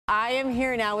I am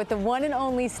here now with the one and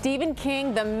only Stephen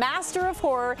King, the master of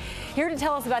horror, here to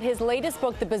tell us about his latest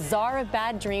book, The Bazaar of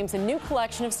Bad Dreams, a new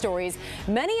collection of stories,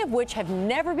 many of which have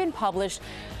never been published.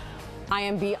 I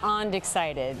am beyond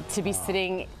excited to be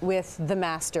sitting with the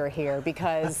master here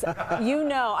because, you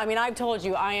know, I mean, I've told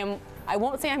you I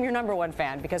won't say I'm your #1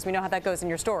 fan because we know how that goes in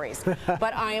your stories,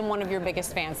 but I am one of your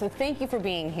biggest fans. So thank you for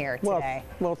being here today.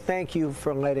 Well, thank you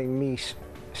for letting me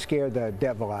scare the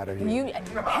devil out of you.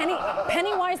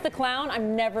 Pennywise the clown,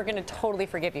 I'm never going to totally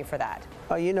forgive you for that.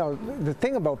 You know, the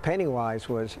thing about Pennywise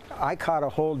was I caught a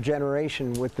whole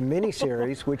generation with the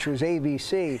miniseries, which was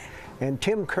ABC, and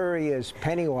Tim Curry as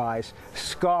Pennywise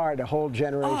scarred a whole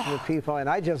generation of people, and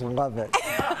I just love it.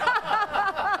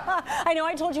 I know,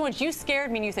 I told you once, you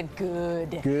scared me and you said,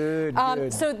 good.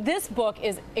 Good. So this book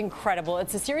is incredible.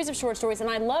 It's a series of short stories, and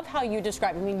I love how you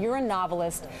describe it. I mean, you're a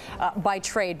novelist by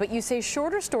trade, but you say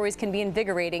shorter stories can be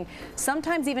invigorating,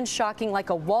 sometimes even shocking, like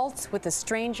a waltz with a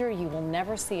stranger you will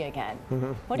never see again.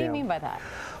 What do you mean by that?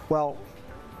 Well,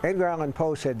 Edgar Allan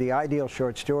Poe said the ideal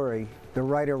short story, the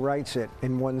writer writes it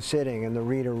in one sitting and the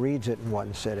reader reads it in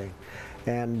one sitting.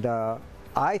 And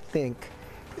I think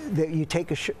that you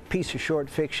take a piece of short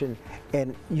fiction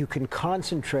and you can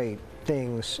concentrate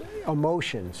things,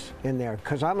 emotions in there,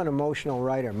 because I'm an emotional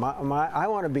writer. I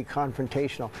want to be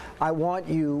confrontational. I want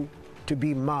you to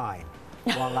be mine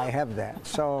while I have that.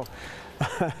 So,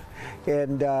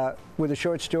 and with a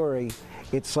short story,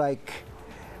 it's like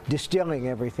distilling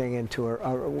everything into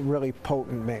a really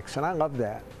potent mix, and I love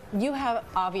that. You have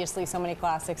obviously so many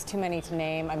classics, too many to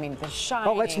name. I mean, The Shining,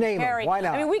 Oh, let's name Harry. them. Why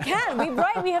not? I mean, we can.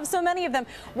 We have so many of them.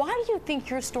 Why do you think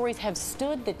your stories have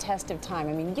stood the test of time?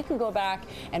 I mean, you can go back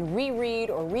and reread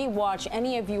or rewatch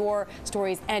any of your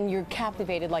stories, and you're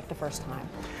captivated like the first time.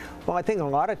 Well, I think a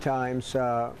lot of times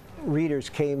readers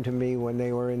came to me when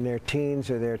they were in their teens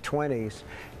or their 20s,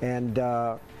 and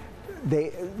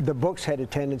the books had a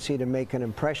tendency to make an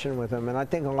impression with them, and I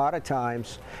think a lot of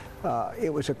times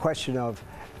it was a question of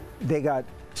they got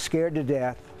scared to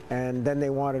death and then they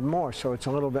wanted more, so it's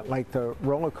a little bit like the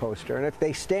roller coaster, and if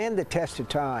they stand the test of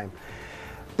time,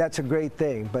 that's a great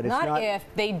thing, but it's not if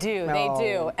they do. No, they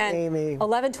do. And Amy.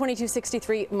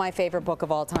 11/22/63, my favorite book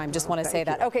of all time. Just want to say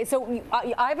that. You. Okay, so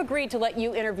I've agreed to let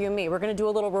you interview me. We're going to do a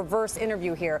little reverse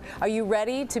interview here. Are you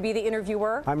ready to be the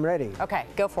interviewer? I'm ready. Okay,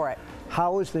 go for it.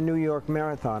 How was the New York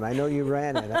Marathon? I know you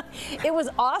ran it. It was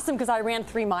awesome because I ran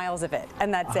 3 miles of it,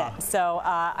 and that's it. So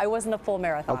I wasn't a full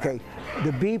marathoner. Okay,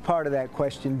 the B part of that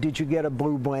question, did you get a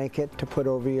blue blanket to put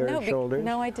over your shoulders?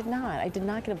 No, I did not. I did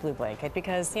not get a blue blanket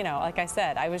because, you know, like I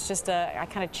said, I was just, I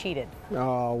kind of cheated.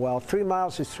 Oh, well, 3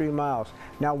 miles is 3 miles.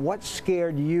 Now, what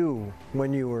scared you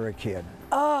when you were a kid?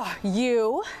 Oh,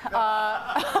 you.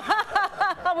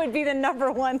 That would be the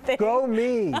 #1 thing. Go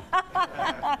me.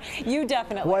 You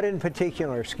definitely. What in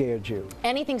particular scared you?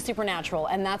 Anything supernatural,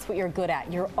 and that's what you're good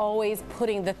at. You're always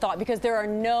putting the thought, because there are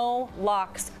no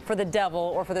locks for the devil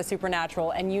or for the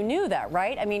supernatural, and you knew that,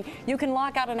 right? I mean, you can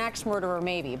lock out an axe murderer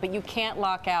maybe, but you can't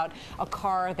lock out a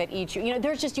car that eats you. You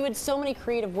know, you had so many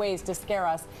creative ways to scare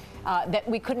us that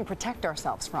we couldn't protect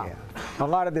ourselves from. Yeah. A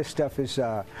lot of this stuff is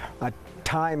a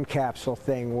time capsule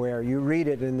thing where you read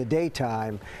it in the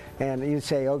daytime and you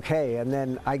say, okay, and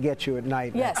then I get you at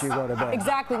night after you go to bed.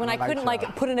 Exactly, when I couldn't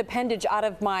put an appendage out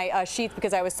of my sheath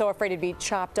because I was so afraid it'd be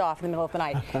chopped off in the middle of the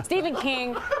night. Stephen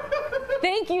King,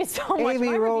 thank you so much. Amy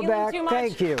Rollback,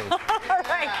 thank you. All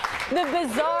right, The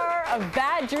Bazaar of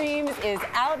Bad Dreams is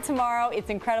out tomorrow.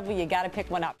 It's incredible. You got to pick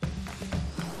one up.